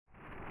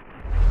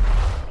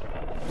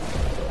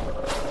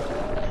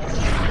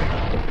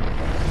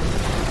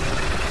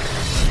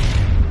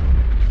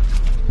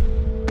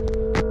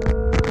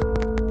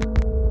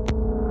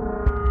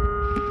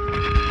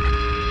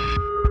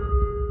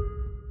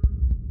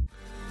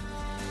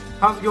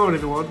How's it going,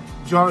 everyone?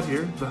 John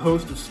here, the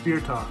host of Spear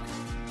Talk.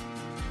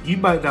 You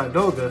might not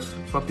know this,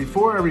 but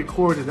before I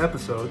record an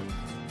episode,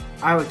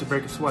 I like to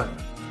break a sweat.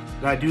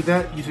 And I do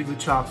that using the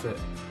Chop Fit.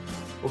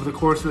 Over the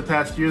course of the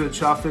past year, the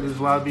Chop Fit has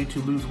allowed me to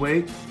lose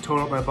weight, tone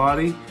up my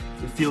body,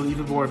 and feel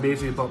even more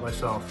amazing about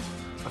myself.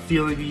 A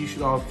feeling that you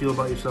should all feel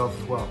about yourselves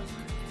as well.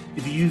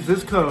 If you use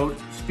this code,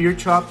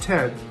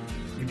 SpearChop10,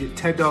 you get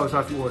 $10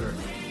 off your order.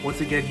 Once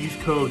again, use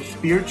code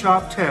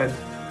SpearChop10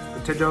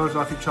 for $10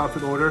 off your Chop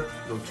Fit order.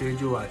 It'll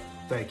change your life.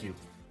 Thank you.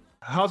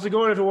 How's it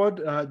going,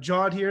 everyone?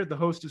 John here, the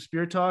host of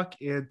Spear Talk,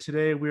 and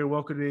today we are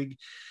welcoming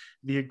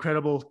the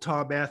incredible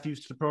Thom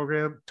Matthews to the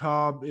program.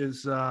 Thom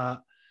is,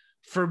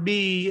 for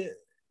me,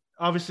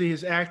 obviously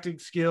his acting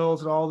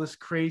skills and all this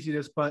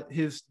craziness, but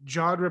his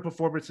genre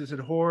performances in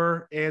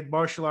horror and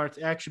martial arts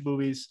action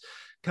movies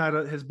kind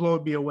of has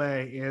blown me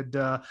away.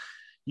 And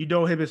you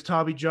know him as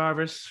Tommy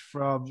Jarvis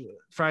from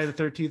Friday the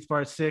 13th,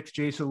 Part 6,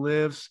 Jason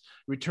Lives,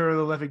 Return of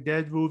the Living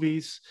Dead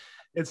movies,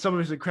 and some of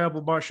his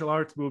incredible martial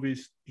arts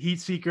movies,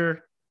 Heat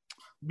Seeker,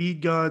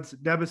 Mean Guns,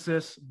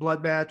 Nemesis,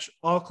 Blood Match,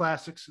 all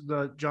classics in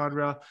the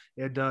genre.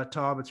 And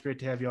Thom, it's great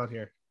to have you on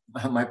here.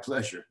 My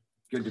pleasure.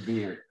 Good to be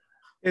here.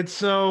 And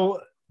so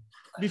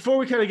before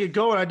we kind of get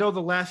going, I know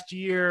the last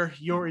year,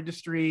 your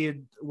industry,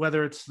 and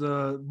whether it's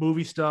the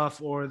movie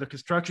stuff or the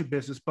construction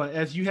business, but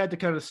as you had to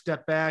kind of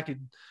step back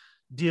and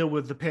deal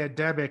with the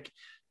pandemic,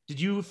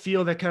 did you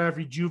feel that kind of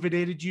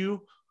rejuvenated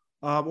you?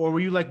 Or were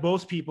you, like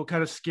most people,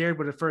 kind of scared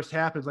when it first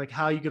happened? Like,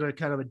 how are you going to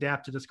kind of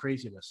adapt to this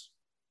craziness?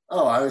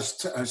 Oh, I was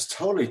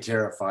totally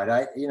terrified.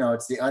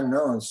 It's the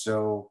unknown.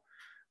 So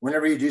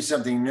whenever you do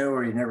something new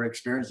or you never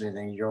experienced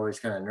anything, you're always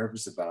kind of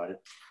nervous about it.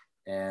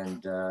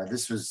 And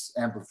this was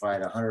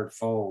amplified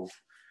 100-fold.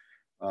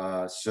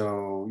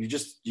 So you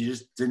just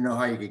didn't know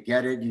how you could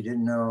get it. You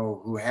didn't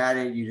know who had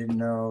it. You didn't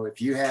know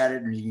if you had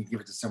it and you could give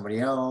it to somebody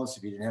else.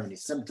 If you didn't have any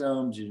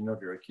symptoms, you didn't know if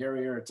you're a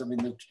carrier. It's something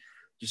that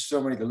just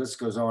so many, the list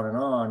goes on and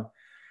on.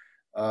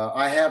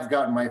 I have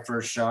gotten my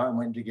first shot. I'm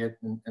waiting to get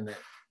in the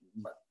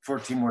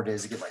 14 more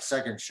days to get my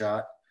second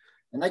shot.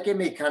 And that gave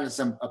me kind of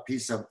some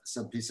peace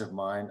of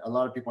mind. A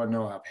lot of people I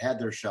know have had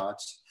their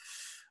shots.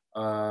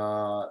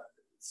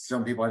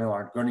 Some people I know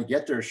aren't going to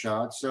get their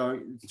shots. So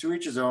to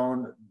each his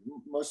own.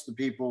 Most of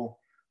the people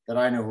that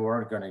I know who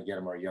aren't going to get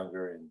them are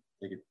younger and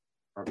they could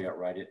probably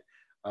outright it.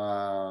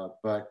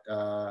 But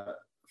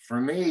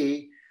for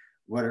me,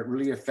 what it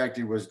really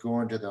affected was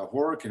going to the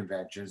horror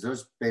conventions.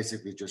 Those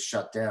basically just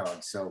shut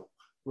down. So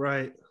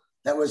right.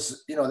 That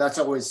was, that's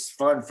always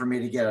fun for me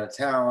to get out of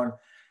town,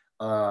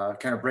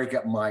 kind of break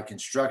up my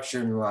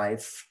construction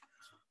life.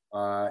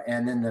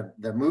 And then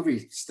the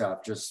movie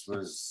stuff just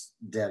was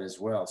dead as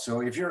well. So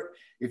if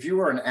you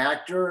were an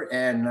actor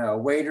and a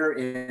waiter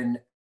in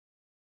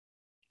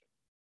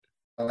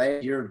LA,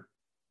 you're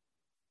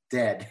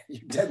dead.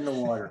 You're dead in the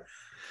water.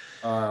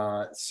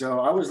 So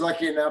I was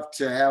lucky enough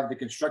to have the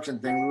construction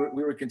thing.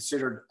 We were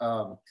considered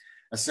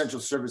essential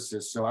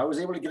services. So I was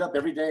able to get up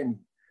every day and,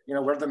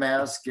 wear the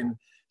mask and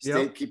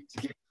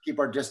keep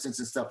our distance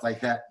and stuff like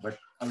that. But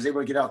I was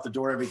able to get out the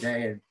door every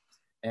day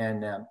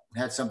and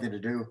had something to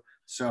do.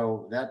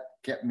 So that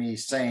kept me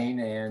sane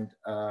and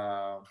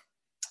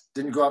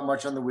didn't go out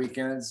much on the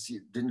weekends.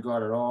 Didn't go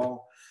out at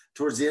all.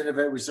 Towards the end of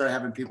it, we started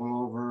having people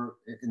over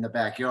in the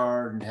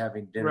backyard and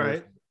having dinner,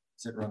 right,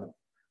 sitting around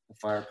the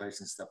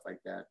fireplace and stuff like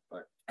that.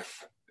 But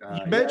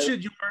you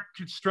mentioned your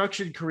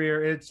construction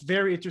career. It's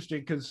very interesting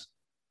because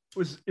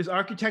is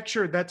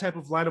architecture, that type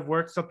of line of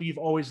work, something you've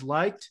always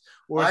liked,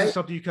 or is it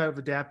something you kind of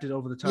adapted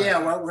over the time? Yeah,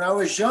 well, when I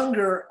was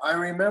younger, I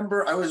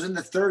remember I was in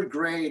the 3rd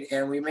grade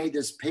and we made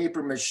this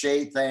paper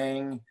mache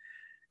thing,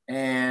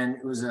 and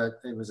it was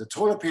a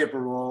toilet paper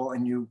roll,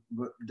 and it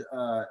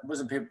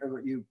wasn't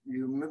paper. You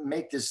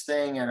make this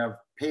thing out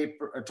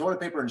of toilet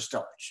paper and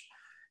starch,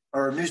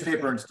 or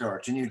newspaper and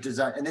starch, and you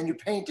design, and then you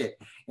paint it.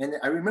 And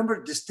I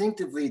remember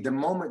distinctively the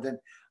moment that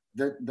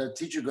the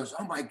teacher goes,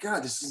 "Oh my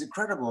God, this is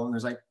incredible!" And it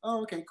was like,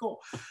 "Oh, okay, cool."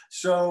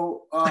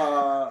 So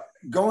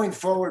going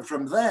forward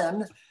from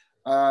then,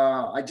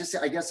 I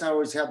guess I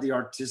always have the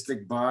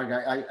artistic bug.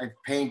 I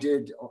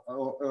painted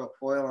oil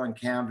on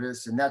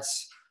canvas, and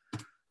that's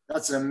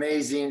an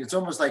amazing. It's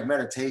almost like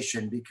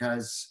meditation,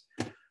 because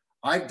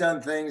I've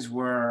done things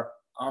where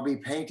I'll be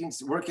painting,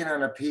 working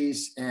on a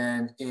piece,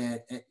 and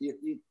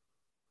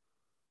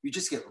you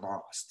just get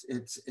lost.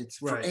 It's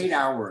for right. 8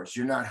 hours.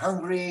 You're not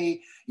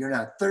hungry. You're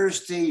not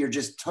thirsty. You're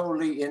just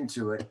totally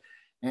into it,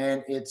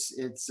 and it's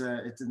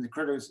an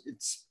incredible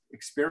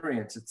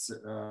experience. It's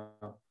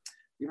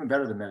even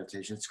better than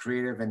meditation. It's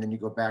creative, and then you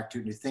go back to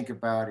it and you think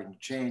about it and you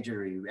change it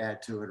or you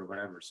add to it or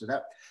whatever. So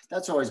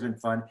that's always been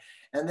fun.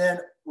 And then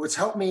what's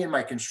helped me in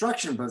my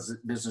construction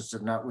business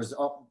was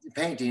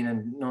painting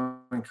and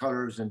knowing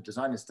colors and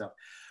design and stuff.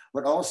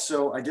 But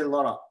also I did a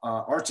lot of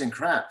arts and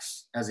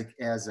crafts as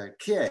a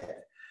kid.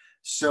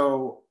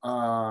 So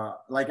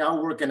like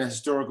I'll work in a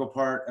historical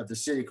part of the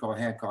city called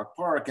Hancock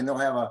Park, and they'll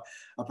have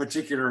a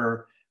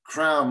particular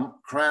crown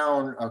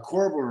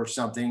corbel or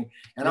something,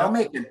 and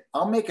yep.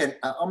 I'll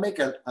make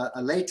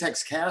a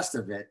latex cast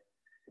of it,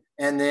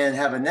 and then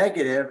have a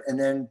negative, and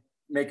then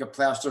make a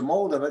plaster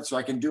mold of it so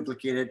I can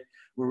duplicate it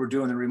where we're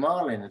doing the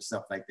remodeling and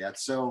stuff like that.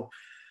 So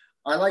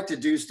I like to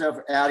do stuff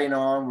adding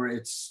on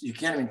where you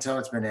can't even tell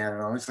it's been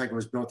added on. It's like it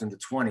was built in the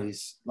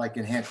 20s, like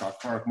in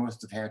Hancock Park.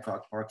 Most of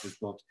Hancock Park was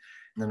built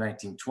in the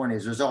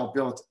 1920s. It was all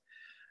built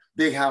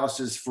big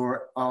houses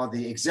for all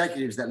the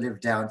executives that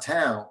lived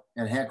downtown,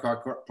 and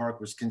Hancock Park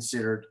was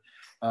considered,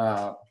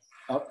 out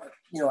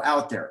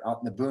there, out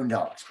in the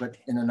boondocks, but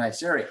in a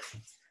nice area.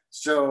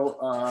 So,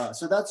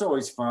 so that's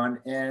always fun.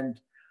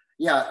 And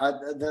yeah,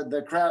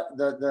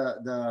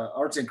 the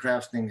arts and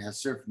crafts thing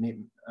has served me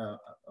a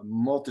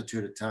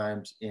multitude of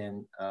times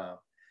in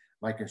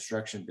my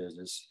construction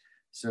business.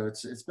 So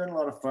it's been a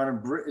lot of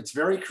fun. It's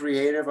very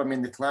creative. I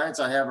mean, the clients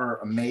I have are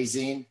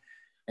amazing,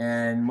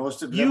 and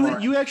most of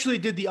them you actually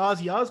did the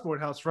Ozzy Osbourne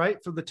house,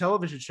 right, for the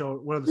television show,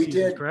 one of the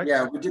seasons, correct?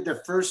 Yeah, we did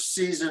the first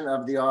season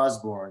of the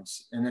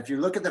Osbournes, and if you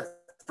look at the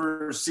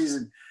first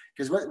season,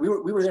 because we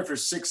were there for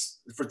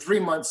 3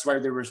 months while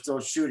they were still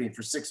shooting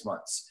for 6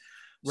 months.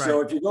 Right.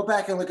 So if you go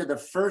back and look at the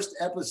first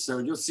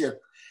episode, you'll see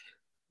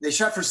they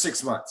shot for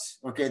 6 months.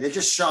 Okay, they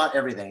just shot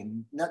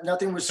everything.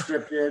 Nothing was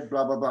scripted,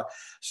 blah, blah, blah.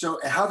 So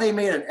how they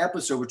made an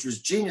episode, which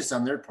was genius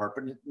on their part,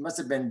 but it must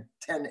have been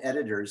 10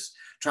 editors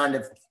trying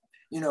to,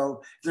 if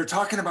they're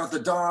talking about the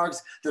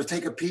dogs, they'll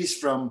take a piece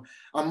from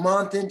a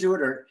month into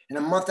it or in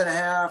a month and a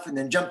half, and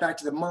then jump back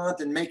to the month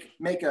and make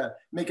an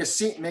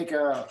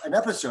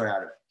episode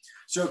out of it.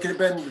 So it could have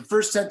been, the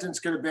first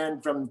sentence could have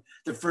been from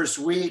the first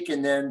week,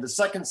 and then the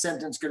second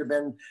sentence could have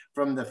been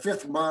from the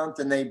 5th month,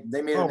 and they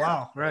made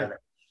it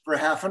for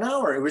half an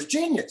hour. It was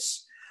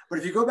genius. But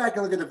if you go back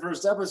and look at the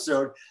first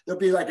episode, there'll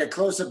be like a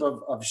close-up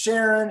of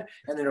Sharon,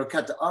 and then it'll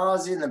cut to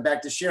Ozzy, and then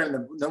back to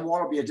Sharon. The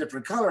wall will be a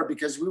different color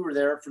because we were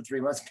there for 3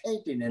 months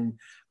painting and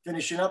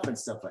finishing up and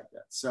stuff like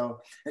that.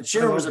 So, and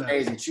Sharon was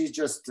amazing. She's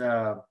just,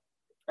 I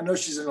know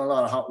she's in a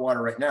lot of hot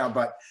water right now,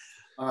 but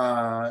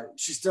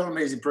she's still an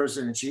amazing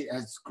person, and she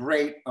has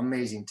great,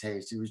 amazing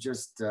taste. It was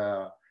just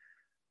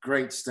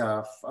great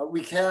stuff.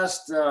 We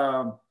cast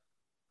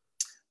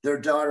their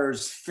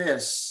daughter's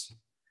fists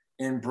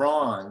in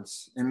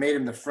bronze and made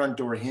him the front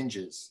door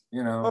hinges.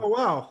 Oh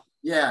wow!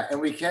 Yeah, and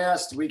we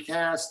cast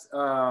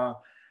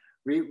all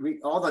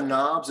the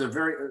knobs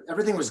are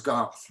everything was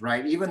goth,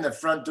 right? Even the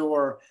front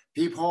door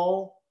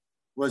peephole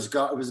was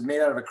goth. It was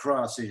made out of a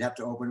cross, so you'd have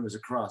to open it was a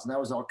cross, and that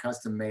was all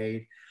custom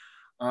made.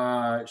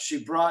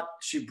 She brought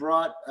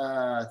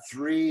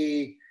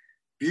 3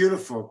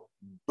 beautiful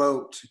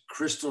boat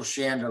crystal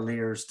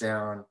chandeliers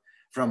down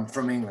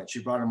from England.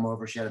 She brought them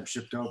over. She had them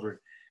shipped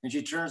over, and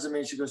she turns to me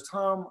and she goes,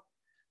 "Thom,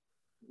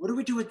 what do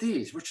we do with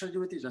these? What should I do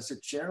with these?" I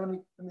said,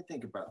 "Sharon, let me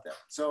think about that."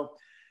 So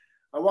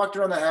I walked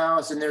around the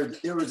house, and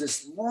there was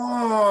this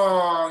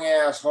long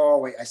ass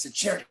hallway. I said,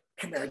 "Sharon,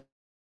 come here."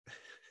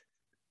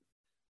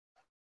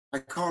 I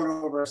called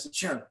her over. I said,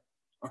 "Sharon,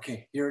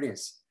 okay, here it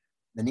is.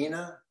 The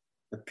Nina,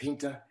 the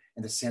Pinta,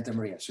 and the Santa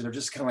Maria." So they're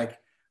just kind of like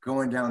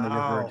going down the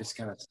river, just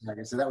kind of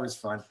snagging. So that was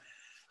fun.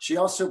 She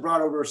also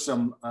brought over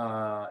some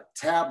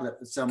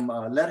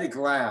leaded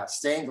glass,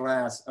 stained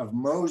glass of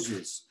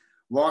Moses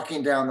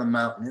walking down the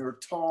mountain. They were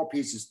tall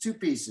pieces, 2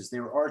 pieces. They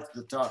were arched at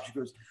the top. She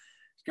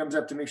comes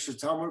up to me. She says,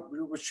 "Thom,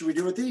 what should we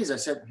do with these?" I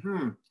said,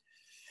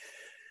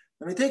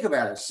 let me think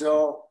about it.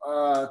 So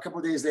a couple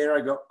of days later,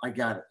 I go, "I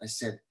got it." I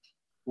said,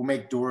 "We'll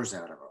make doors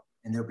out of them,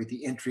 and there'll be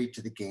the entry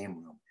to the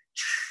game room."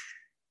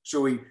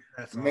 So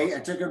I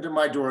took him to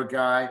my door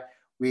guy.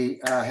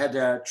 We had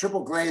to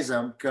triple glaze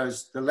them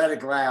because the leaded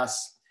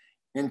glass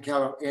in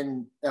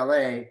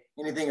LA,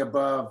 anything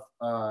above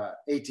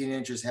 18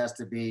 inches has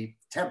to be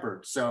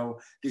tempered. So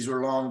these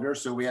were longer.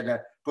 So we had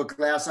to put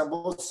glass on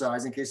both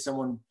sides in case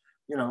someone,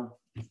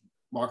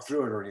 walked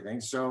through it or anything.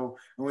 So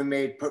and we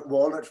made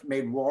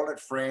walnut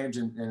frames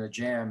and a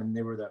jamb, and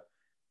they were the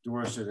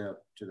doors to the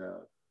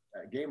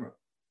game room.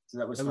 So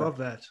that was fun. Love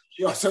that.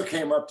 She also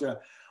came up to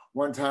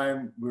one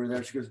time we were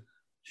there.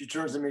 She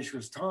turns to me. She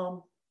goes,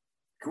 "Thom,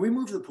 can we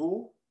move the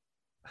pool?"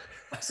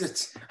 I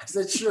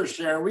said, "Sure,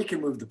 Sharon, we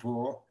can move the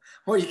pool."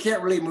 "Well, you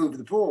can't really move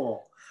the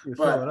pool,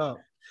 fill it up.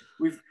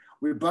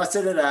 We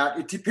busted it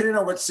out. Depending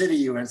on what city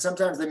you're in,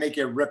 sometimes they make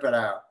you rip it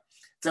out.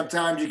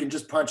 Sometimes you can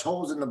just punch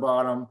holes in the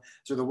bottom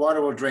so the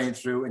water will drain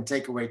through and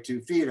take away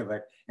 2 feet of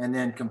it, and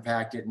then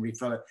compact it and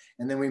refill it.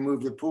 And then we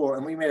moved the pool,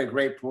 and we made a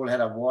great pool. It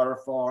had a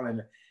waterfall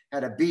and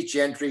had a beach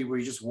entry where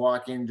you just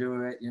walk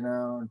into it,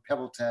 and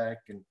Pebble Tech,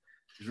 and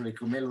it was really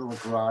cool. Made a little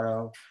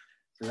grotto.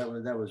 So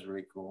that was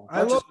really cool.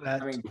 I love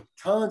that. I mean,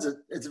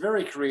 it's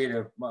very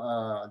creative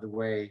the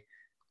way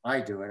I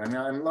do it. I mean,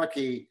 I'm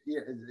lucky,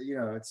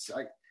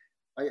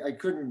 I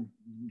couldn't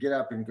get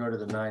up and go to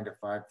the 9 to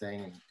 5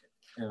 thing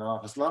in an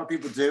office. A lot of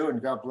people do, and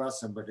God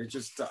bless them, but it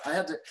just, I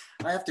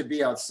have to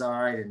be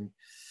outside and,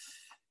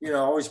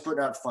 always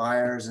putting out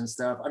fires and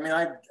stuff. I mean,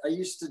 I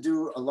used to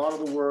do a lot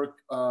of the work.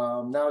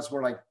 Now it's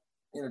more like,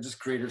 just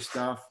creative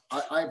stuff.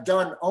 I've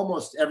done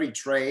almost every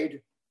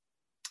trade.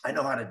 I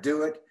know how to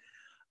do it.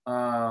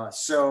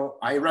 So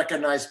I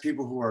recognize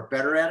people who are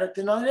better at it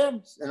than I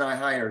am, and I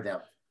hire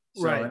them.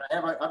 So, right. And I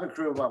have a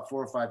crew of about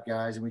 4 or 5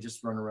 guys, and we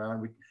just run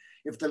around.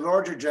 if the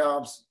larger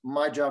jobs,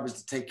 my job is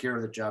to take care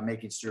of the job,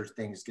 making sure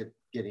things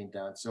getting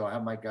done. So I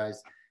have my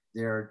guys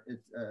there.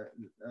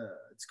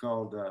 It's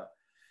called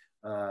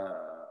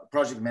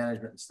project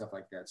management and stuff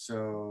like that.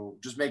 So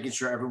just making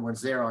sure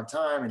everyone's there on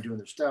time and doing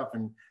their stuff,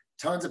 and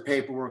tons of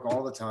paperwork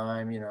all the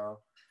time.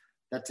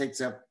 That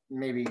takes up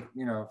maybe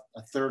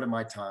a third of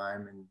my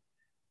time, and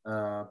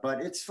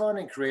but it's fun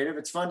and creative.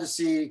 It's fun to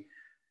see,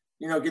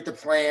 get the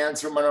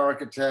plans from an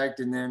architect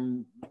and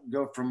then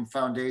go from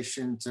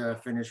foundation to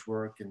finish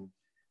work and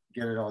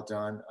get it all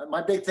done.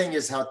 My big thing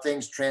is how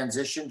things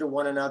transition to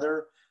one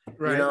another.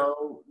 Right.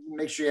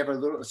 Make sure you have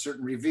a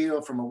certain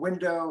reveal from a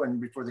window and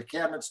before the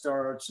cabinet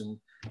starts, and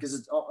because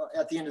it's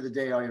at the end of the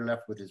day, all you're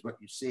left with is what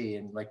you see,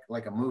 and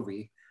like a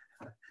movie.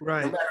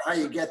 Right. No matter how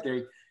you get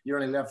there, you're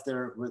only left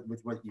there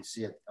with what you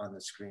see on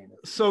the screen.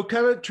 So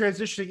kind of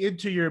transitioning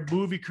into your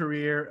movie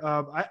career,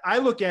 I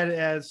look at it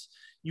as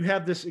you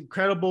have this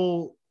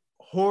incredible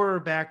horror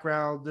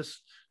background,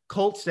 this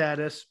cult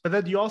status, but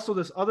then you also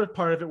this other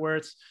part of it where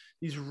it's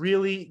these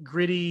really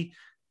gritty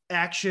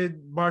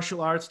action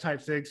martial arts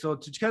type things. So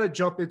to kind of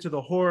jump into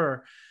the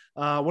horror,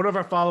 one of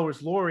our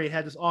followers, Lori,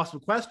 had this awesome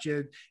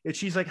question, and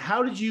she's like,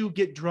 how did you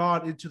get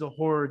drawn into the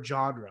horror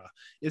genre?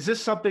 Is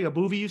this a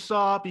movie you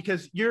saw?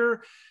 Because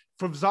you're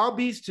from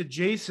zombies to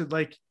Jason,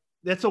 like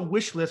that's a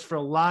wish list for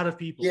a lot of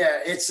people. Yeah,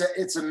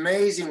 it's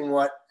amazing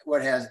what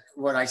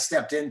I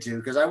stepped into,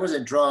 because I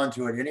wasn't drawn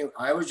to it anyway.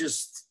 I was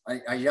just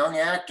a young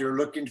actor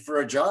looking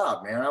for a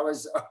job, man. I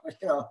was,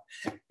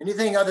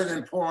 anything other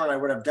than porn I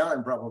would have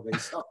done probably.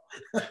 So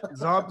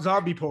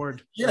zombie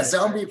porn. Yeah, right.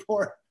 Zombie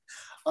porn.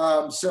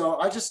 So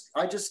I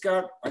just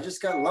got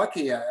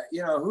lucky.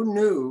 Who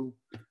knew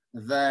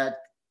that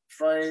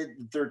Friday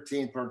the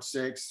 13th Part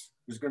 6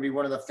 was going to be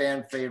one of the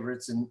fan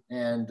favorites, and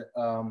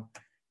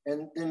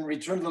then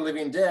Return of the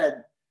Living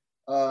Dead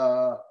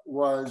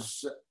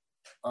was.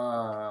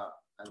 I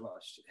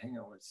lost it. Hang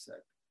on one sec.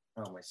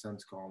 Oh, my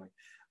son's calling me.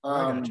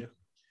 I got you.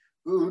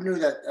 Who knew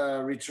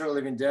that Return of the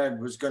Living Dead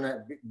was going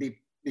to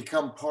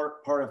become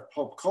part of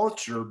pop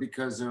culture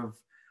because of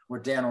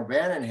what Dan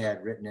O'Bannon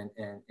had written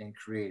and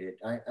created?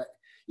 I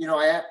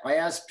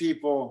asked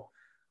people,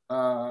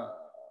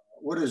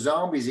 what do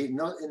zombies eat?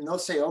 And they'll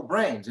say, oh,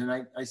 brains. And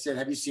I said,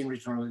 have you seen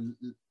Return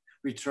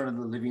of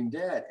the Living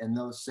Dead? And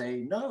they'll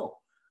say, no.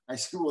 I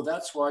said, well,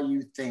 that's why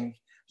you think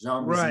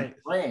zombies eat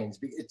brains.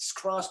 It's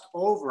crossed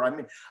over. I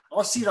mean,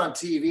 I'll see it on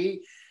TV,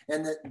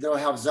 and they'll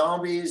have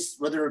zombies,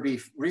 whether it be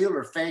real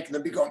or fake, and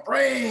they'll be going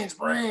brains,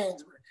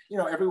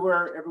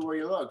 everywhere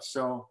you look.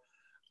 So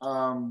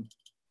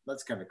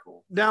that's kind of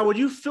cool. Now, when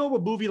you film a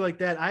movie like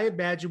that, I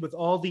imagine with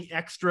all the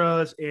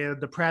extras and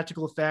the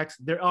practical effects,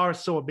 there are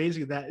so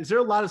amazing that. Is there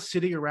a lot of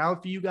sitting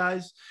around for you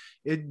guys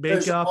in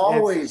makeup? There's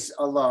always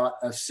a lot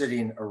of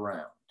sitting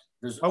around.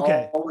 There's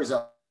always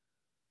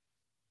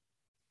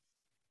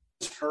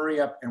hurry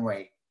up and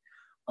wait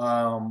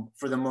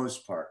for the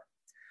most part,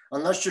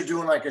 unless you're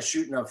doing like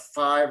shooting a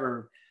 5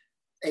 or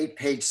 8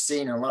 page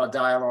scene and a lot of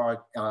dialogue.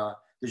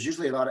 There's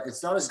usually a lot of,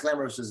 it's not as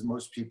glamorous as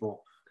most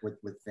people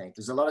would think.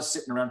 There's a lot of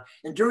sitting around,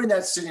 and during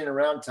that sitting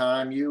around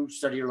time, you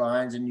study your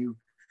lines and you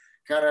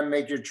kind of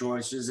make your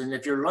choices. And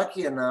if you're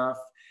lucky enough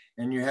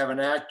and you have an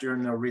actor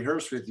and they'll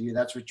rehearse with you,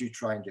 that's what you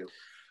try and do.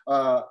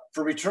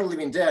 For Return of the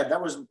Living Dead,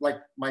 that was like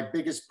my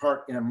biggest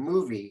part in a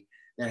movie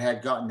that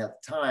had gotten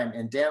at the time.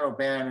 And Dan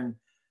O'Bannon,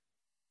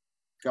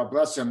 God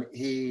bless him,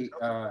 he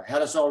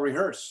had us all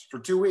rehearse for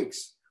 2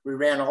 weeks. We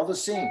ran all the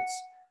scenes.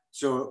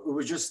 So it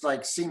was just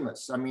like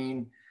seamless. I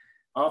mean,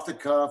 off the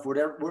cuff,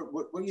 whatever,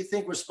 what you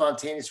think was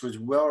spontaneous was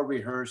well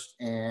rehearsed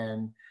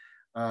and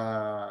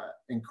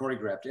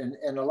choreographed.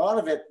 And a lot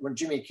of it, when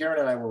Jimmy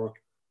Karen and I were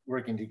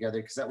working together,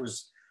 because that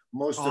was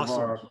most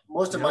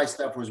of my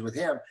stuff was with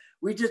him.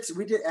 We did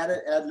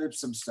ad lib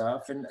some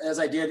stuff, and as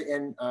I did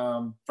in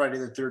Friday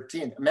the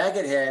 13th,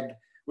 Maggot Head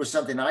was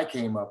something I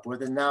came up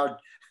with, and now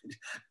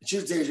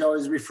Tuesday is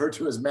always referred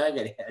to as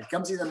Maggot Head.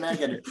 Come see the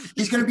Maggot Head.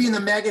 He's going to be in the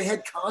Maggot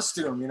Head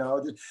costume,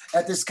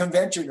 at this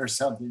convention or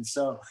something.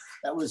 So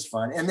that was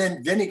fun. And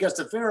then Vinny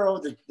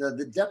Gustafaro,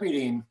 the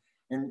deputy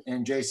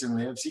in Jason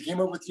Lives, he came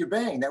up with Your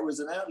Bang. That was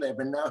an ad lib,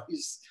 and now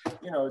he's,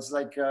 it's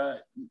like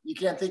you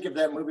can't think of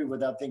that movie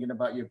without thinking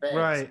about Your Bang.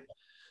 Right.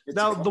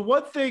 Now, the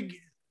one thing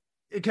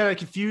it kind of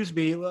confused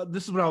me.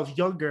 This is when I was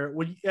younger.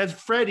 As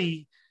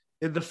Freddy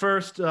in the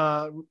first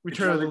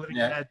Return of the Living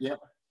Dead,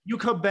 you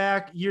come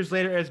back years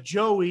later as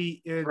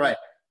Joey in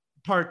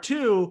Part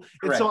 2,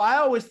 and so I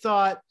always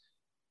thought,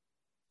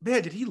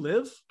 man, did he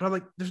live? But I'm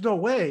like, there's no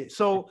way.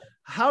 So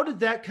how did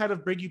that kind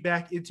of bring you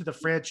back into the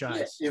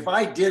franchise? If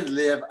I did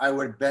live, I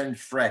would have been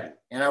Freddy,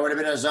 and I would have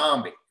been a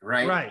zombie,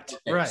 right?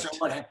 Right. So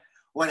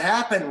what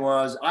happened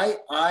was I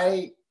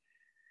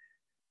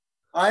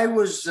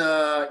was,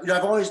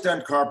 I've always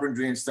done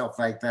carpentry and stuff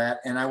like that.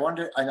 And I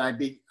wanted,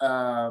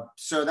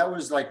 so that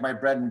was like my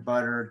bread and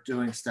butter,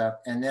 doing stuff.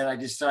 And then I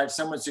decided,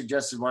 someone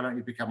suggested, why don't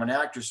you become an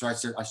actor? So I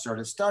said, I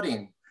started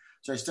studying.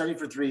 So I studied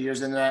for 3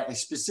 years. And then I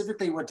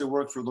specifically went to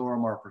work for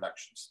Lorimar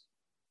Productions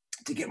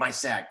to get my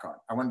SAG card.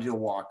 I wanted to do a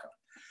walk-up.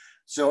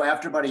 So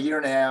after about a year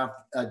and a half,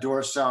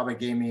 Doris Saba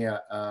gave me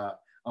a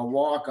a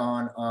walk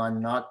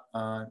on not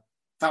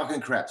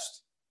Falcon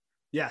Crest.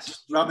 Yes.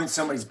 Just rubbing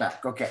somebody's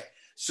back. Okay.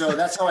 So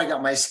that's how I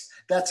got my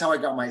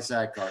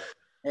SAG card.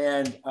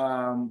 And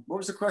what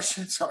was the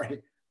question?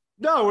 Sorry.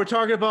 No, we're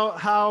talking about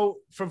how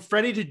from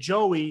Freddie to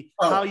Joey,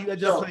 how you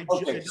ended up playing.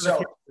 Okay,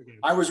 so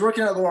I was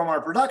working at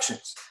Lorimar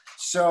Productions.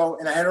 So,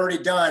 and I had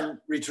already done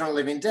Return of the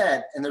Living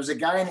Dead, and there was a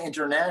guy in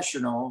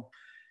International,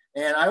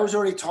 and I was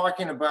already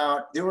talking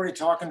about, they were already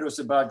talking to us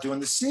about doing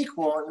the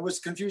sequel, and it was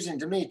confusing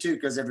to me too,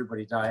 because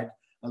everybody died.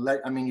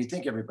 I mean, you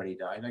think everybody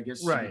died, I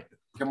guess. Right.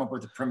 Come up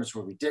with a premise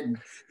where we didn't.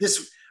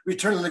 This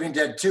Return of the Living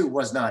Dead 2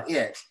 was not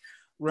it.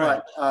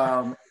 Right.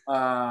 But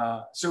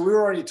so we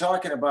were already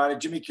talking about it.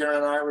 Jimmy Karen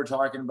and I were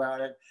talking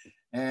about it,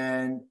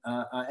 and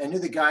I knew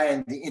the guy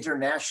in the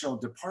international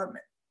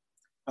department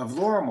of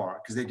Lorimar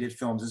because they did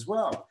films as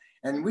well.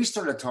 And we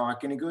started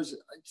talking. He goes,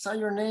 "I saw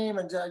your name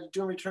and you're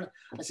doing Return."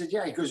 I said,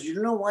 "Yeah." He goes,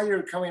 "You know why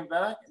you're coming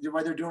back?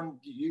 Why they're doing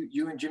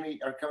you and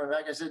Jimmy are coming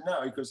back?" I said,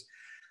 "No." He goes,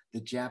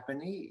 "The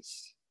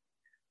Japanese."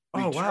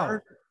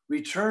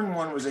 Return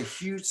 1 was a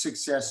huge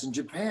success in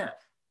Japan.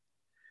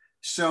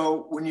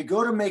 So when you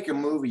go to make a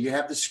movie, you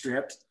have the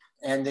script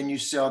and then you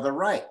sell the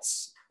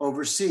rights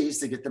overseas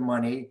to get the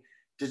money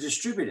to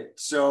distribute it.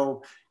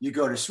 So you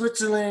go to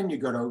Switzerland, you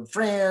go to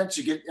France,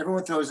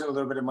 everyone throws in a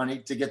little bit of money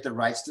to get the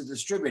rights to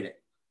distribute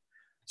it.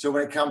 So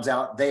when it comes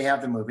out, they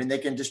have the movie and they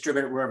can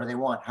distribute it wherever they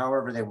want,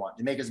 however they want.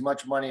 They make as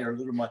much money or a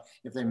little money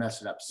if they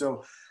mess it up.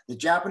 So the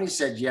Japanese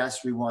said,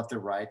 "Yes, we want the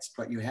rights,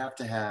 but you have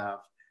to have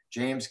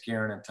James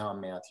Karen and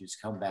Thom Matthews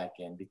come back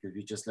in because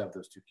we just love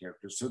those two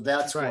characters." So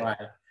that's why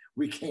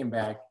we came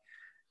back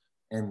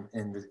in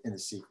the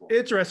sequel.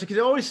 Interesting, because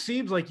it always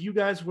seems like you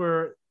guys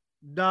were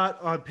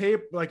not on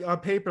paper, like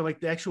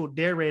the actual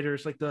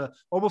narrators, like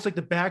almost like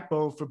the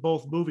backbone for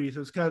both movies. It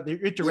was kind of the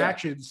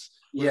interactions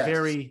were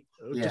very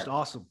just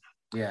awesome.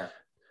 Yeah,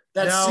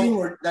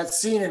 that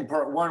scene in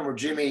part 1 where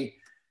Jimmy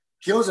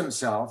kills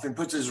himself and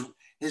puts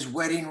his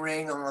wedding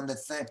ring on the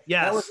thing.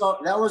 Yeah,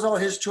 that was all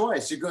his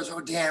choice. He goes,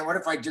 "Oh, Dan, what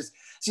if I just..."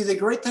 See, the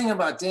great thing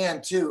about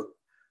Dan too,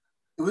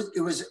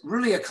 it was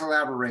really a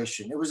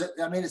collaboration.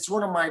 It's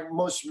one of my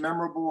most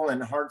memorable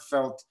and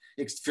heartfelt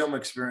film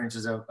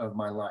experiences of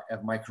my life,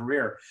 of my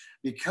career,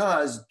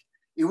 because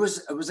it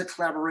was a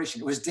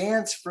collaboration. It was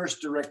Dan's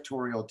first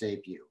directorial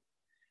debut,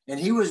 and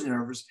he was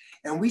nervous.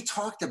 And we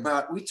talked it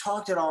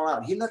all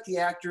out. He let the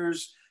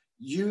actors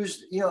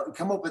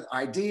come up with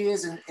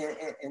ideas and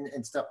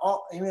stuff.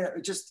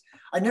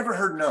 I never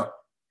heard no.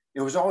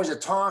 It was always a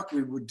talk.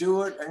 We would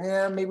do it,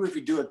 and maybe if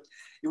we do it,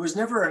 it was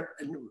never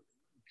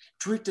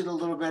tweaked it a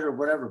little bit or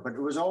whatever, but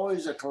it was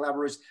always a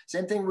collaboration.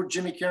 Same thing with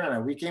Jimmy Karen and I.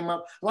 We came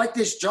up like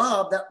this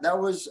job. That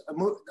was a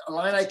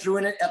line I threw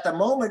in it at the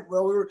moment.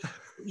 Well, we were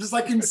just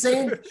like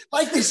insane.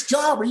 Like this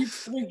job. Are you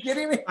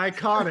kidding me?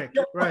 Iconic,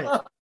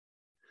 right?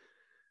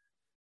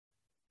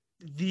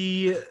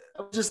 That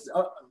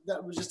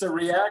was just an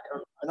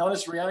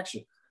honest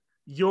reaction.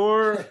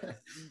 You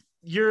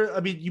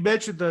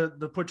mentioned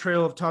the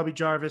portrayal of Tommy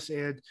Jarvis,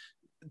 and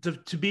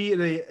to be in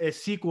a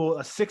sequel,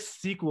 a 6th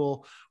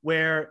sequel,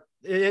 where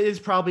it is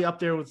probably up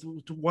there with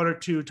 1 or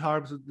 2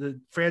 times the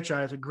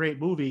franchise, a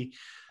great movie.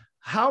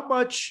 How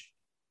much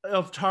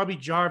of Tommy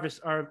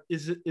Jarvis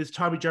is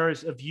Tommy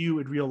Jarvis of you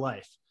in real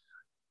life?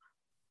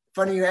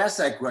 Funny you asked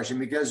that question,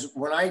 because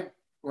when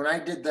I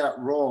did that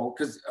role,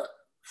 because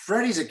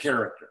Freddie's a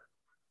character.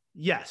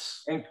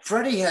 Yes. And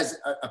Freddie has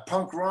a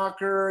punk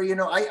rocker. You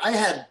know, I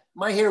had,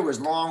 my hair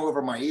was long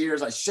over my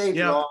ears. I shaved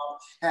it off.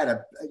 Had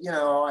a, you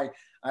know,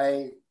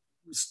 I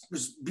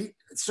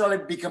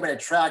started becoming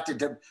attracted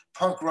to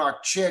punk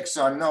rock chicks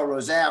on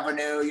Melrose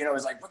Avenue. You know, it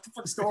was like, what the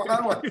fuck's going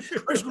on? I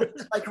was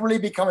like really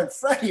becoming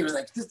Freddie. It was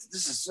like, this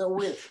is so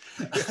weird.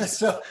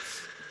 So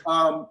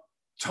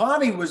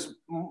Tommy was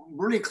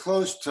really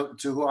close to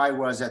who I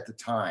was at the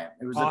time.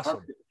 It was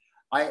awesome.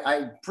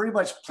 I pretty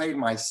much played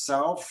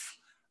myself,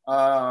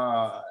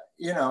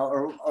 you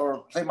know,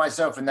 or played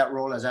myself in that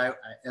role as I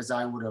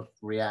would have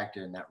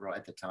reacted in that role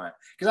at the time.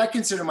 Because I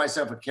consider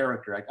myself a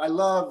character. I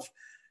love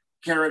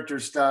character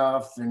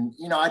stuff, and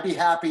you know, I'd be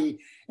happy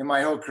in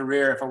my whole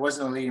career if I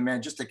wasn't a leading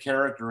man, just a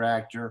character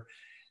actor.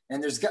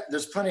 And there's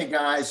plenty of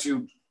guys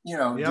who, you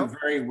know, do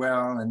very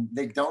well, and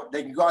they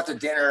can go out to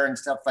dinner and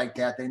stuff like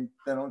that. They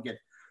don't get,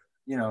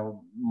 you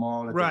know,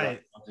 mauled at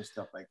right and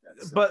stuff like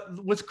that. So.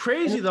 But what's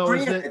crazy though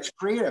is that it's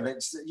creative.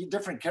 It's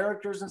different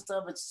characters and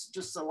stuff. It's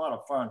just a lot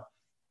of fun.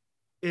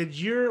 And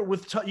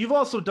you've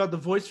also done the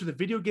voice for the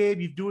video game.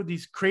 You've doing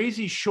these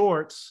crazy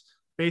shorts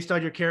based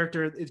on your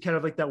character. It's kind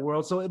of like that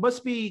world. So it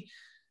must be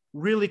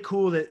really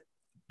cool that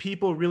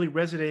people really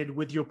resonated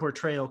with your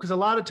portrayal. Because a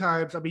lot of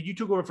times, I mean, you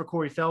took over for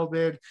Corey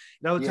Feldman,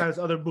 and other times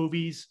other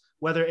movies,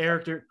 whether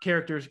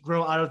characters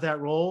grow out of that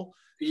role.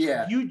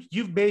 Yeah.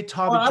 You've made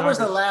Tommy Jarvis. I was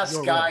the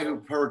last guy who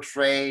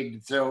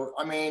portrayed. So,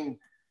 I mean,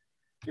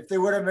 if they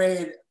would have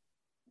made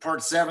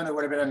part 7, there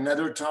would have been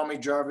another Tommy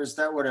Jarvis.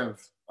 That would have,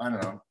 I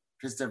don't know,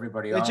 pissed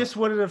everybody off. It just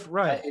wouldn't have,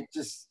 right.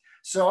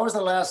 So I was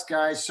the last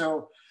guy.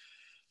 So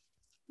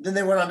then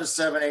they went on to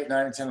 7, 8,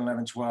 9, 10,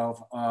 11,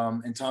 12.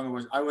 And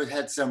Tommy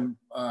had some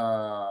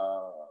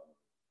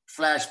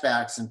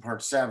flashbacks in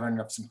part 7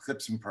 of some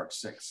clips from part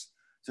 6.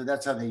 So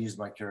that's how they used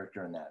my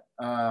character in that.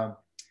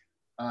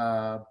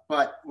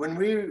 But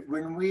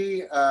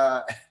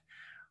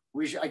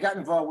I got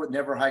involved with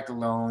Never Hike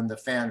Alone, the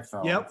fan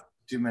film, Yep.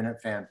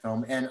 2-minute fan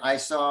film, and I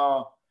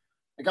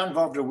got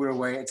involved in a weird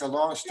way. It's a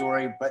long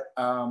story, but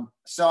I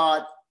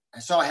saw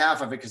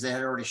half of it because they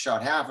had already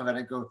shot half of it.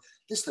 I go,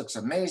 this looks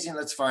amazing.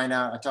 Let's find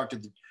out. I talked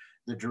to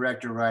the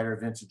director, writer,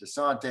 Vincent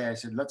DeSante. I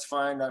said, let's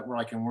find out where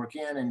I can work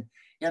in. And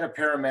he had a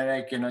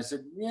paramedic, and I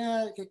said,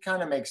 yeah, it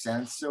kind of makes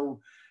sense. So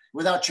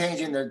without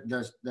changing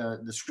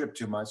the script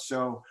too much.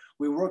 So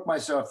we worked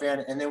myself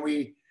in, and then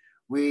we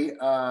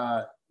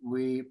premiered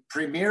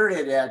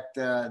it at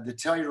the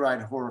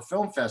Telluride Horror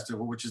Film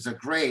Festival, which is a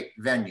great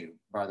venue,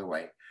 by the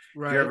way.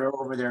 Right. If you're ever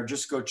over there,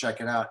 just go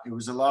check it out. It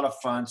was a lot of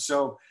fun.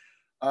 So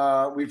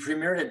we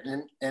premiered it,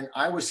 and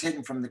I was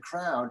hidden from the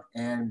crowd.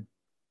 And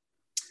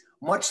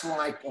much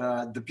like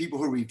the people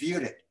who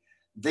reviewed it,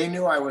 they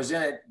knew I was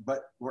in it,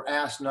 but were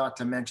asked not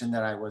to mention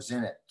that I was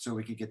in it so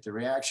we could get the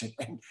reaction.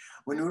 And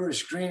when we were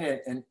screening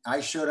it and I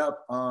showed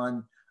up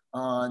on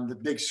the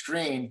big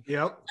screen,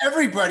 yep,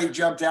 everybody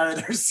jumped out of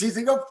their seats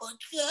and go, fuck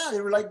yeah. They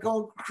were like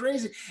going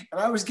crazy.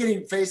 And I was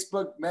getting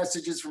Facebook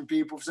messages from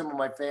people, some of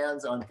my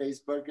fans on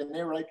Facebook, and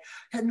they were like,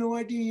 I had no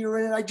idea you were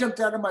in it. I jumped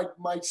out of my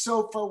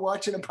sofa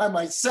watching it by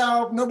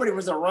myself. Nobody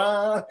was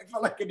around. I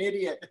felt like an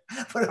idiot.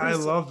 But I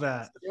love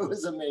that. It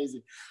was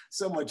amazing.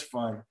 So much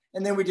fun.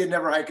 And then we did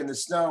Never Hike in the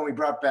Snow. And we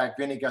brought back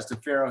Vinny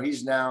Gustafaro.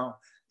 He's now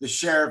the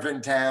sheriff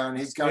in town.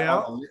 He's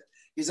got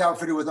he's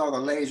outfitted with all the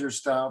laser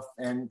stuff.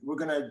 And we're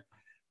going to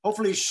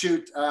hopefully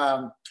shoot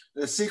the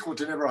sequel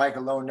to Never Hike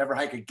Alone, Never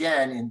Hike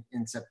Again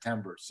in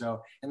September.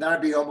 So, and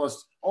that'll be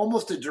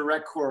almost a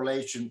direct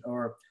correlation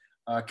or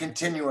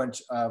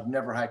continuance of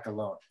Never Hike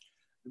Alone.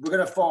 We're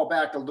gonna fall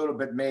back a little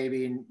bit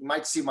maybe, and you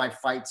might see my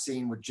fight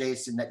scene with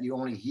Jason that you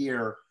only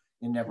hear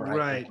in Never Hike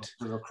Alone.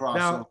 Sort of crossover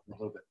now, a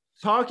little bit.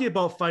 Talking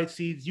about fight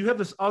scenes, you have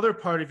this other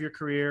part of your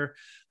career,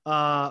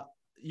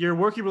 your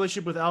working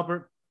relationship with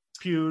Albert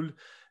Pune,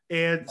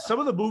 and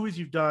some of the movies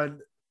you've done.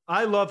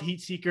 I love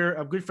Heat Seeker.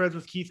 I'm good friends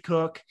with Keith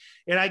Cook.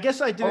 And I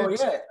guess I didn't. Oh,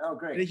 yeah. Oh,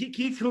 great.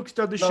 Keith Cook's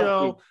done the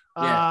show.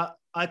 Yeah.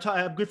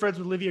 I'm good friends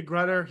with Olivia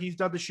Grunner. He's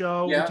done the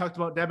show. Yeah. We talked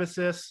about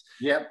Nemesis.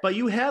 Yeah. But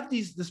you have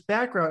this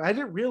background. I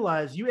didn't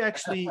realize you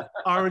actually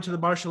are into the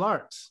martial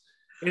arts.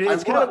 I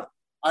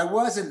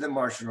was in the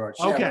martial arts.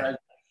 Okay.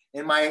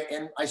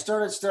 Yeah, I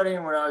started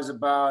studying when I was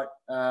about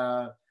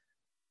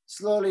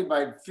slowly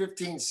by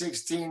 15,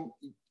 16,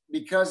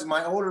 because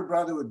my older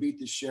brother would beat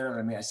the shit out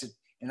of me. I said,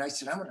 I'm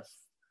going to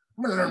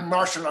learn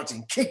martial arts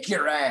and kick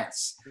your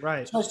ass.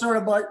 Right. So I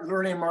started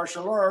learning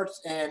martial arts,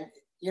 and,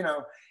 you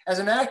know, as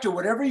an actor,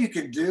 whatever you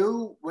can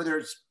do, whether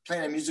it's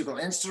playing a musical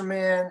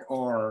instrument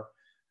or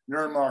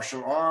learn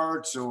martial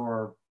arts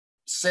or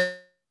sing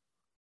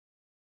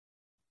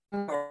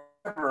or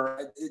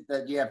whatever,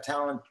 that you have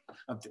talent,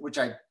 which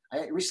I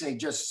recently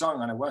just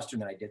sung on a Western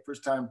that I did.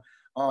 First time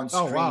on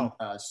screen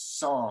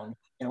song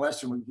in a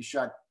Western we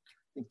shot, I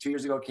think 2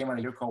 years ago, came out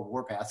a year called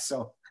Warpath.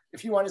 So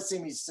if you want to see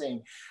me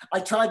sing,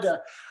 I said,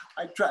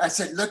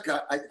 look,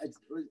 I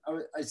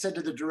said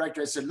to the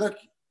director, I said, look,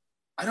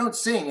 I don't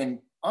sing. And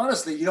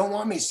honestly, you don't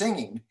want me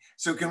singing.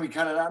 So can we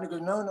cut it out? And he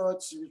goes, no,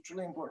 it's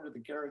really important to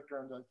the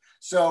character.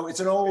 So it's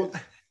an old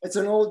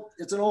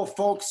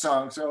folk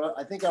song. So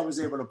I think I was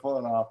able to pull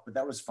it off, but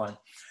that was fun.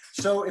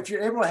 So if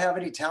you're able to have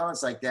any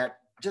talents like that,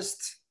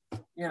 just,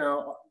 you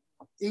know,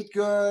 eat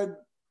good,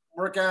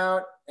 work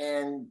out,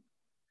 and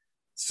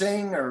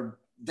sing or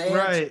dance,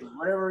 right,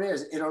 whatever it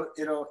is, it'll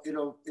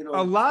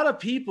a lot of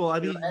people,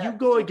 I mean,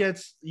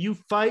 you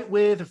fight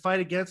with or fight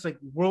against like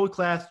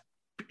world-class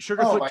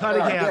Sugarfoot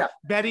Cunningham,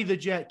 Benny the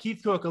Jet,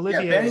 Keith Cook,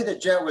 Olivia. Yeah, Benny the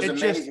Jet was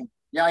amazing.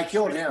 Yeah, I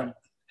killed him.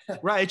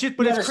 Right.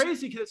 It's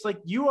crazy because it's like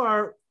you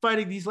are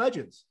fighting these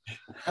legends.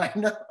 I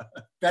know.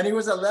 Benny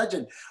was a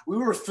legend. We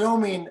were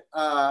filming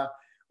and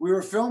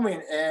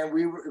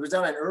it was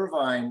down in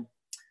Irvine.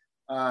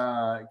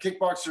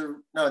 Kickboxer.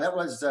 No, that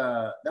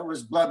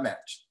was Blood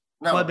Match.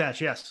 No, Blood Match,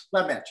 yes.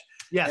 Blood Match.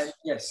 Yes. And,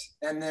 yes.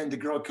 And then the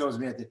girl kills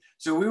me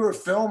so we were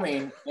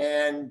filming,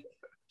 and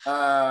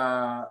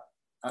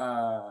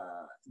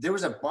there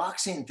was a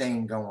boxing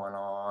thing going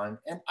on.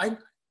 And I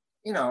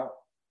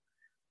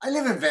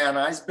live in Van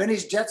Nuys.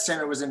 Benny's Jet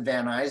Center was in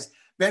Van Nuys.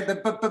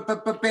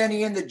 But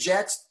Benny and the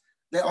Jets,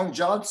 the Elton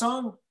John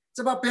song, it's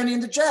about Benny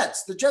and the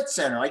Jets, the Jet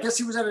Center. I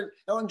guess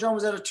Elton John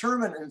was at a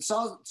tournament and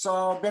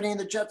saw Benny and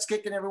the Jets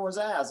kicking everyone's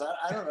ass.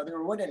 I don't know, they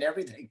were winning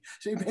everything.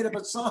 So he made up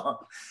a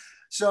song.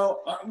 So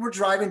we're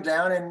driving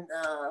down, and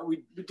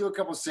we do a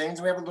couple of scenes,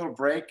 and we have a little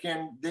break.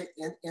 And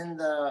in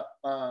the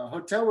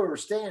hotel we were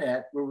staying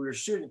at, where we were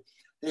shooting,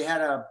 they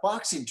had a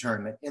boxing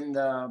tournament in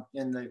the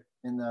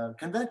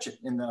convention,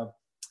 in the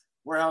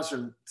warehouse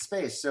or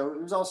space. So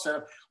it was all set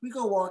up. We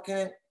go walk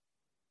in.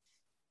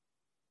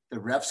 The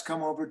refs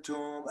come over to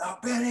him. Oh,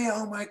 Benny,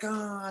 oh my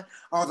God.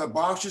 Oh, the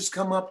boxers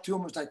come up to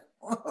him. It's like,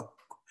 oh,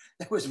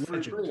 that was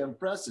really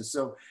impressive.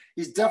 So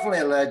he's definitely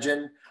a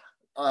legend.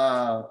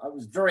 I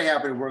was very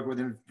happy to work with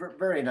him.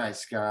 Very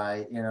nice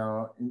guy, you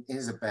know,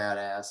 he's a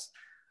badass.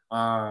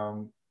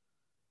 And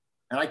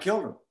I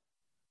killed him.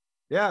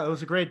 Yeah, it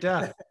was a great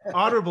death,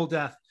 honorable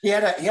death. He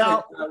had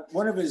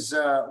one of his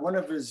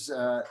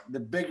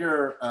the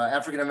bigger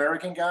African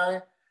American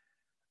guy.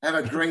 I have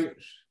a great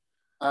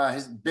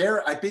his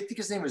Bear. I think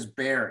his name was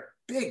Bear.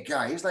 Big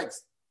guy. He's like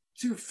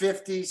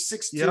 250,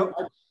 6'2". Yep.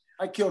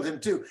 I killed him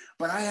too.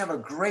 But I have a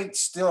great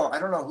still. I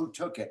don't know who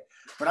took it,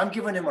 but I'm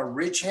giving him a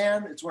ridge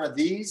hand. It's one of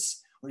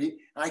these.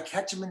 I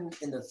catch him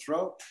in the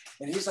throat,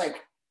 and he's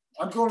like,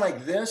 I'm going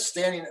like this,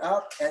 standing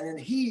up, and then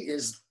he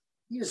is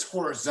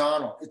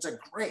horizontal. It's a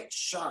great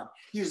shot.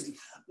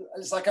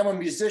 It's like I'm a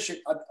musician,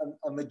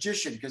 a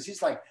magician, because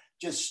he's like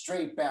just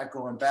straight back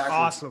going backwards.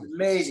 Awesome.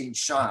 Amazing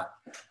shot.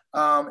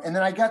 And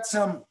then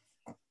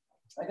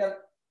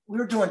we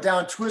were doing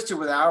Down Twisted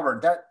with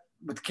Albert,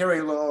 with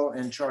Kerry Lowe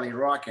and Charlie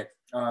Rocket.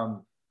 I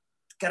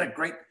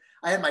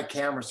had my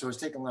camera, so I was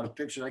taking a lot of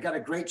pictures. I got a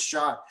great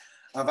shot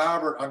of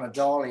Albert on a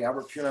dolly,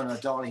 Albert Pune on a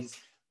dolly.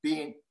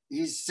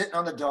 He's sitting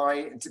on the dolly.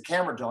 It's a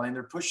camera dolly, and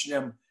they're pushing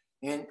him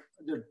in.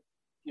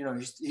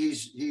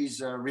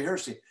 He's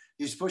rehearsing.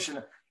 He's pushing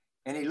it,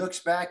 and he looks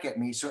back at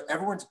me. So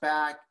everyone's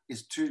back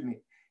is to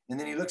me, and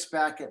then he looks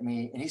back at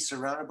me, and he's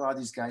surrounded by all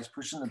these guys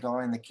pushing the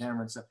dolly and the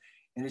camera and stuff.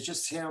 And it's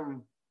just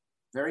him,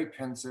 very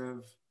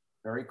pensive,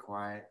 very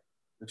quiet,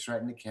 looks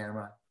right in the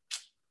camera,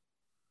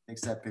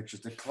 takes that picture.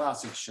 It's a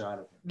classic shot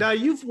of him. Now,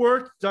 you've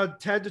worked on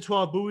 10 to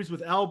 12 movies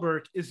with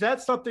Albert. Is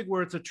that something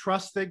where it's a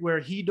trust thing, where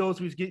he knows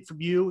what he's getting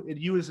from you, and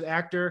you as an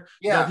actor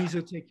know he's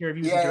going to take care of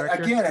you as a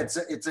director? Again,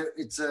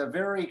 it's a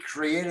very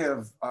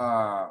creative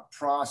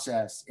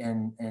process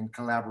and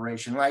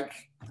collaboration. Like,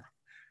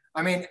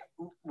 I mean,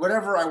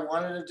 whatever I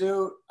wanted to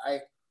do,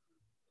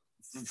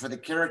 for the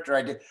character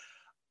I did.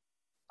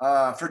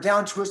 For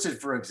Down Twisted,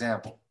 for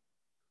example,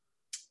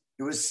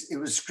 it was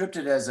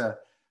scripted as a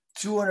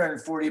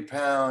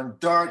 240-pound,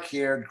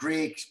 dark-haired,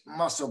 Greek,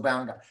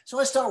 muscle-bound guy. So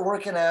I start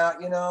working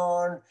out, and get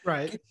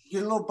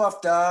a little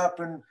buffed up,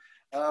 and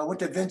went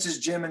to Vince's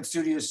gym in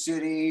Studio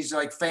City. He's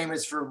like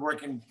famous for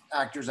working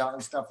actors out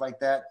and stuff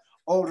like that.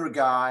 Older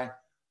guy.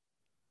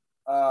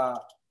 Sorry,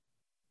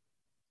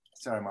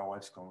 my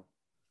wife's calling.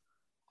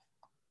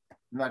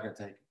 I'm not gonna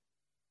take it.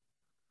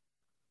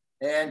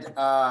 And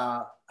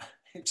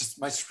it just,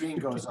 my screen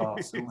goes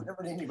off. So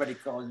whenever anybody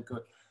calls, it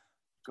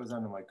goes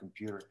onto my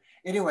computer.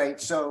 Anyway,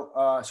 so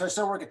I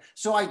started working.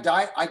 So I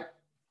dyed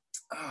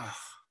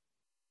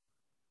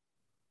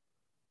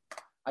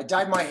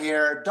my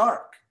hair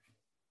dark,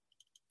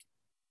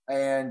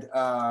 and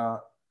I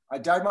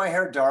dyed my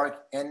hair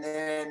dark and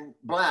then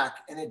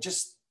black, and it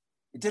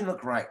didn't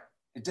look right.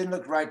 It didn't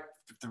look right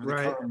for the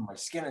color of my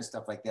skin and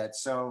stuff like that.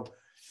 So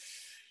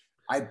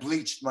I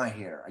bleached my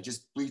hair. I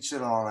just bleached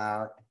it all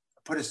out.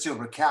 Put a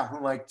silver cap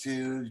on like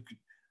two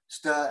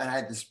stud, and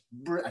I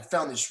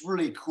found this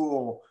really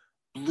cool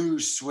blue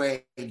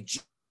suede.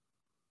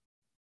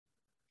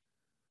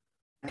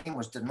 My name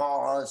was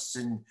Demolis,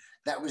 and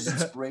that was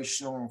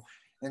inspirational.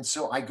 And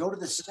so I go to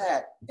the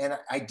set, and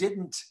I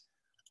didn't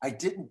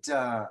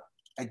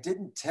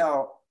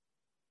tell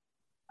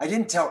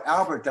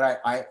Albert that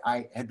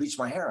I had bleached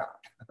my hair out.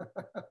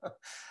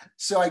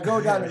 So I go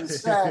down to the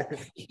set.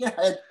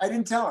 I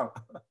didn't tell him,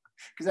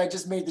 because I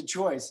just made the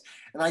choice.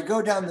 And I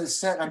go down the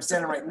set, and I'm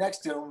standing right next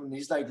to him, and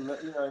he's like, he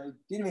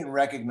didn't even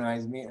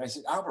recognize me. And I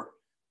said, Albert,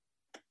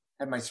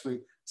 had my sweet.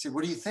 I said,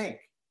 what do you think?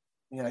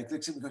 And he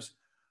looks at me and goes,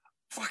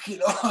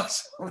 fucking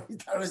awesome. He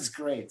thought it was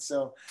great.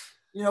 So,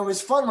 it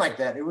was fun like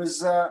that. It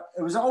was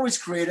always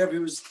creative. He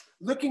was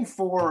looking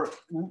for,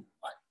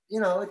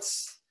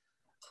 it's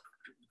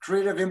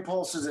creative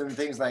impulses and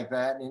things like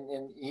that.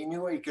 And he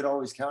knew he could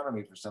always count on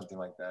me for something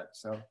like that.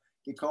 So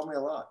he called me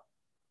a lot.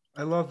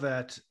 I love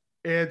that.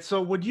 And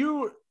so would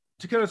you,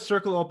 to kind of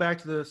circle all back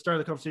to the start of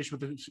the conversation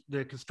with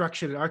the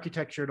construction and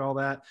architecture and all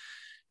that,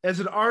 as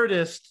an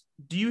artist,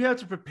 do you have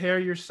to prepare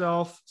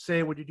yourself,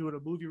 say, when you're doing a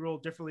movie role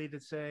differently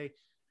than, say,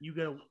 you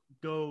got to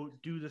go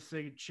do this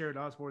thing at Sharon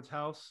Osbourne's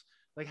house?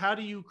 Like, how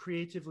do you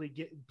creatively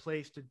get in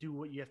place to do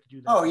what you have to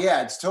do? Oh,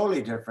 yeah, it's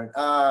totally different.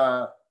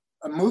 A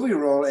movie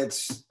role,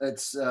 it's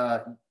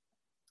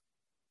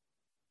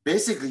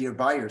basically you're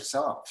by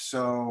yourself.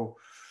 So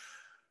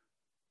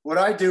what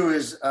I do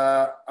is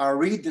I'll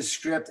read the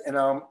script, and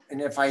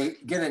if I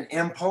get an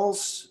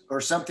impulse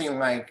or something,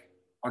 like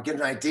I'll get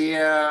an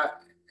idea,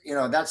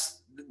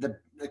 that's the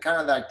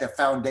kind of like the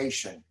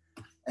foundation,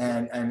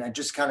 and I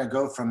just kind of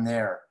go from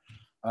there.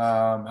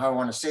 How I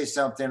want to say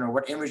something, or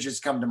what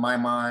images come to my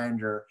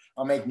mind, or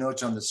I'll make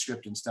notes on the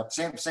script and stuff.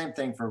 Same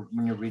thing for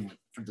when you're reading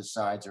for the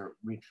sides or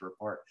read for a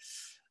part.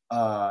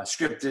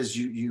 Script is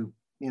you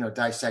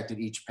dissected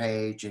each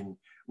page and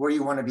where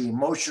you want to be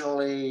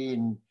emotionally,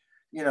 and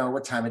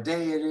what time of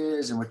day it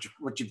is, and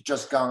what you've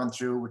just gone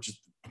through, which is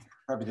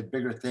probably the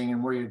bigger thing,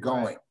 and where you're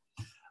going.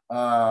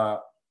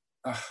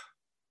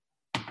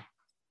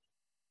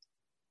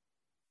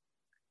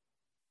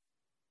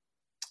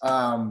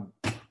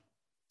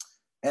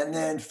 And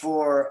then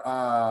for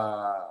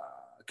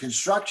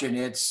construction,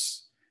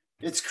 it's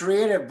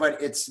creative,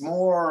 but it's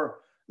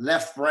more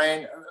left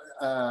brain.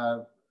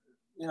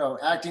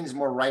 Acting is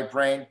more right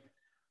brain.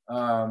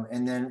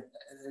 and then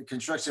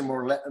construction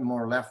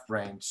more left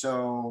brain.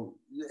 So,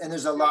 and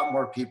there's a lot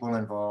more people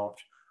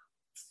involved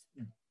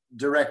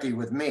directly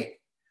with me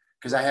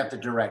because I have to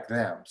direct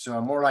them. So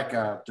I'm more like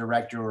a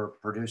director or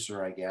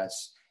producer, I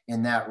guess,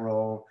 in that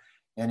role.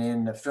 And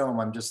in the film,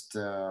 I'm just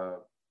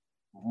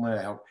want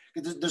to help.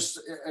 There's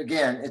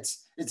again,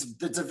 it's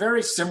a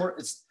very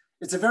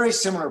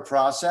similar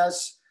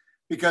process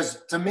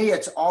because to me,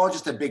 it's all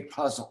just a big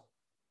puzzle.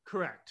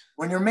 Correct.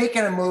 When you're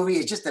making a movie,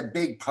 it's just a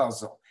big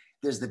puzzle.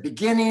 There's the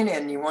beginning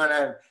and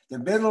the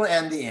middle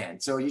and the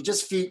end. So you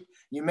just you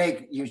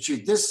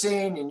shoot this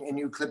scene and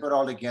you clip it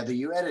all together,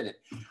 you edit it.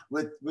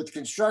 With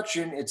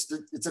construction, it's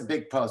a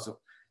big puzzle.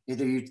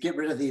 Either you get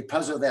rid of the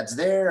puzzle that's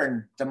there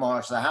and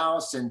demolish the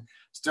house and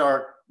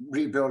start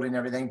rebuilding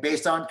everything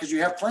based on, because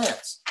you have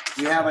plans.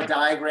 You have a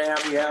diagram,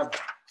 you have,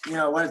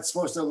 what it's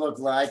supposed to look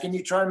like, and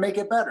you try and make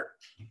it better.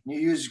 You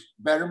use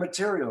better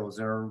materials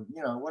or,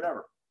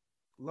 whatever.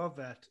 Love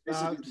that.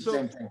 Basically the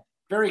same thing.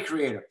 Very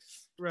creative.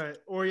 Right.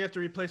 Or you have to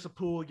replace a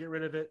pool, get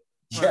rid of it.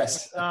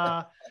 Yes.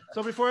 So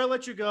before I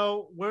let you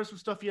go, where's some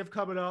stuff you have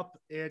coming up,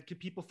 and can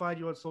people find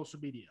you on social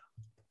media?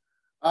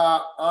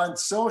 On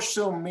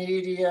social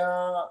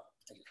media,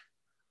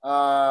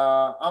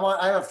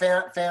 I have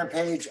a fan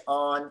page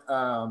on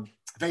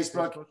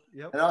Facebook.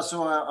 Yep. And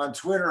also on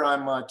Twitter,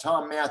 I'm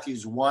Thom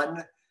Matthews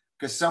 1,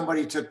 because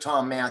somebody took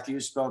Thom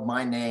Matthews, spelled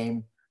my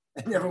name,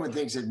 and everyone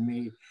thinks it's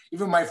me.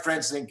 Even my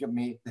friends think of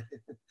me.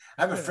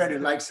 I have a friend who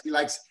likes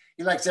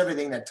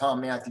everything that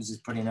Thom Matthews is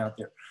putting out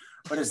there,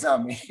 but it's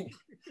not me.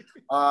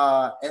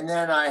 And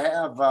then I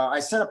have I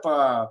set up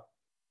a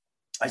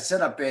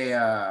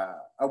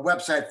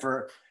website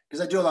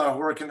because I do a lot of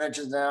horror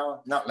conventions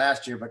now. Not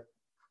last year, but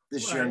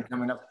this year and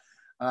coming up.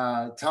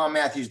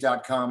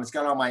 ThomMatthews.com. It's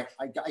got all I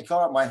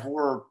call it my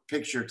horror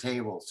picture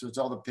table. So it's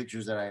all the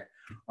pictures that I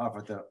offer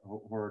at the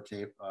horror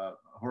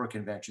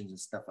conventions and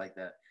stuff like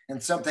that.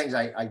 And some things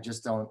I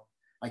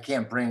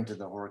can't bring to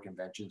the horror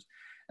conventions.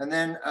 And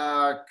then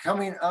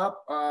coming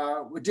up,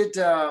 we did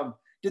the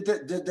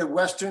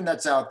Western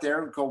that's out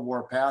there called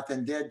Warpath,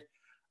 and did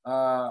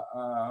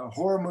a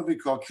horror movie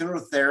called Killer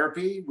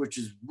Therapy, which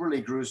is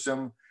really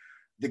gruesome.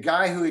 The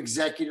guy who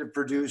executive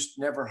produced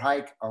Never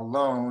Hike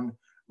Alone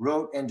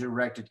wrote and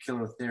directed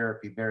Killer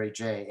Therapy, Barry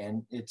J.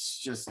 And it's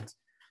just,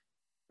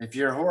 if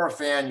you're a horror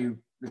fan,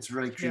 it's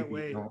really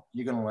creepy.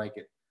 You're gonna like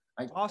it.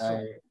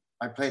 Awesome.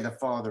 I play the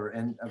father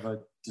of a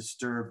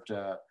disturbed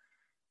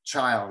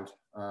child.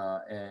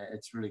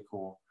 It's really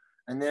cool.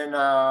 And then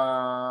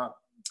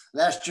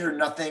last year,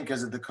 nothing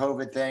because of the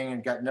COVID thing,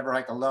 and got Never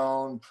Hike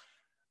Alone,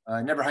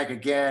 Never Hike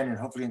Again, and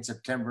hopefully in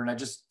September. And I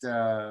just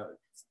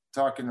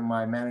talking to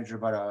my manager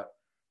about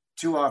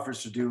 2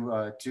 offers to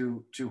do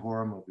two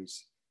horror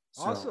movies.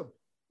 So, awesome.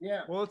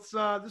 Yeah. Well, it's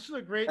this is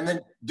a great. And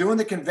then doing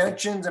the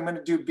conventions, I'm going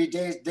to do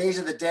Days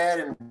of the Dead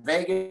in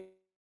Vegas,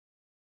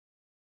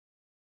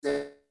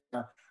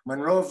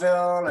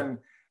 Monroeville, and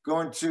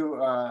going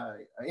to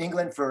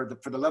England for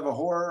the Love of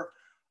Horror,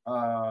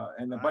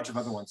 and a bunch of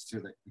other ones too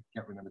that I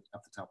can't remember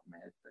off the top of my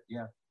head. But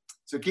yeah,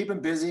 so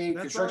keeping busy.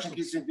 That's construction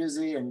awesome. keeps me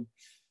busy, and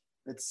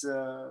it's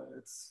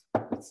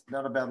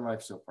not a bad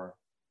life so far.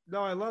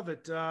 No, I love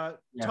it.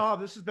 Thom,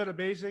 this has been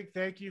amazing.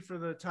 Thank you for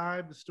the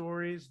time, the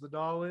stories, the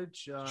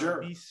knowledge.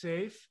 Sure. Be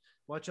safe.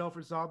 Watch out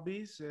for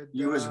zombies. And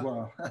You as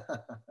well.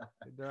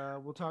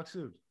 and we'll talk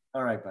soon.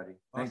 All right, buddy.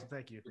 Awesome.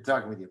 Thank you. Good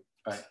talking with you.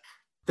 Bye.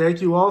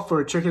 Thank you all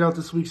for checking out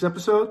this week's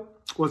episode.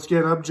 Once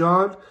again, I'm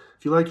John.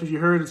 If you liked what you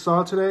heard and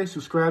saw today,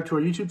 subscribe to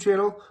our YouTube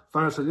channel,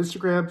 find us on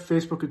Instagram,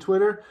 Facebook, and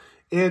Twitter,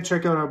 and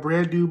check out our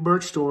brand new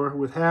merch store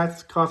with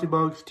hats, coffee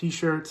mugs,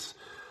 t-shirts,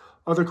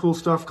 other cool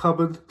stuff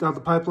coming down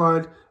the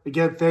pipeline.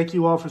 Again, thank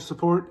you all for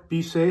support.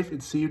 Be safe,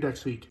 and see you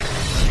next week.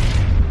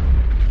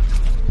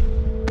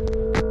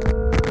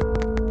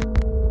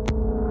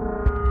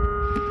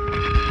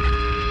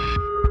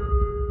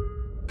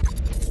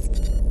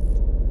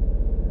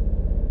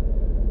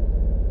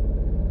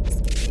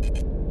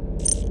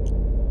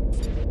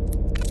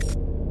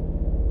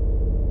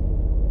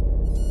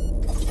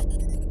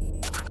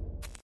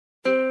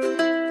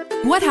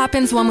 What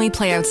happens when we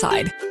play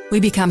outside? We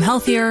become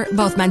healthier,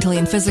 both mentally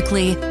and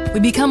physically. We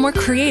become more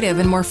creative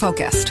and more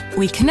focused.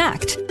 We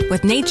connect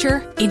with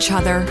nature, each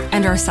other,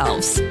 and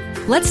ourselves.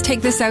 Let's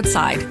Take This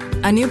Outside,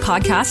 a new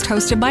podcast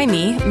hosted by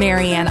me,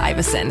 Marianne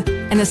Iveson,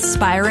 an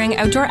aspiring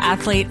outdoor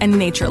athlete and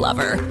nature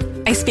lover.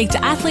 I speak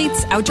to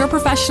athletes, outdoor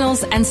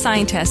professionals, and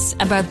scientists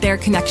about their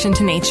connection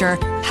to nature,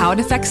 how it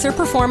affects their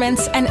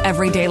performance, and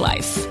everyday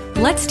life.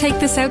 Let's Take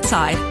This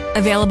Outside,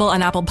 available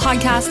on Apple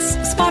Podcasts,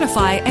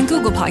 Spotify, and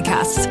Google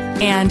Podcasts,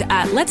 and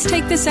at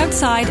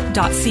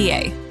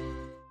letstakethisoutside.ca.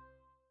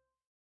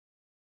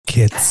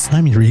 kids.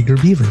 I'm your eager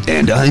beaver.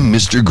 And I'm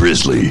Mr.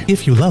 Grizzly.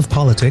 If you love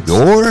politics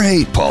or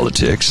hate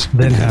politics,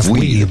 then have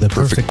we the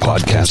perfect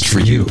podcast for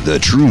you. The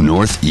True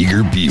North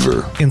Eager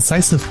Beaver.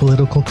 Incisive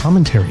political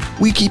commentary.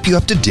 We keep you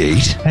up to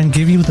date and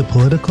give you the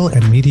political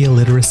and media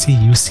literacy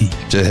you seek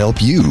to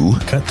help you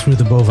cut through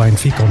the bovine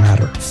fecal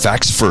matter.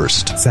 Facts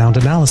first. Sound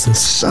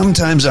analysis.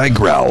 Sometimes I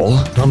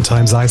growl.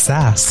 Sometimes I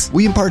sass.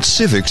 We impart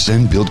civics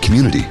and build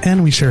community.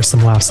 And we share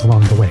some laughs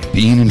along the way.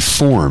 Being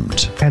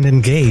informed and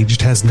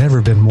engaged has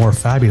never been more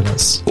fabulous.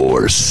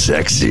 Or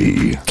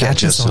sexy.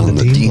 Catch us on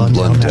the Dean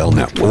Blundell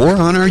Network. Or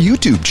on our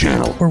YouTube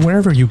channel. Or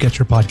wherever you get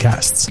your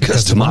podcasts.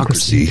 Because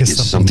democracy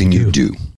is something you do.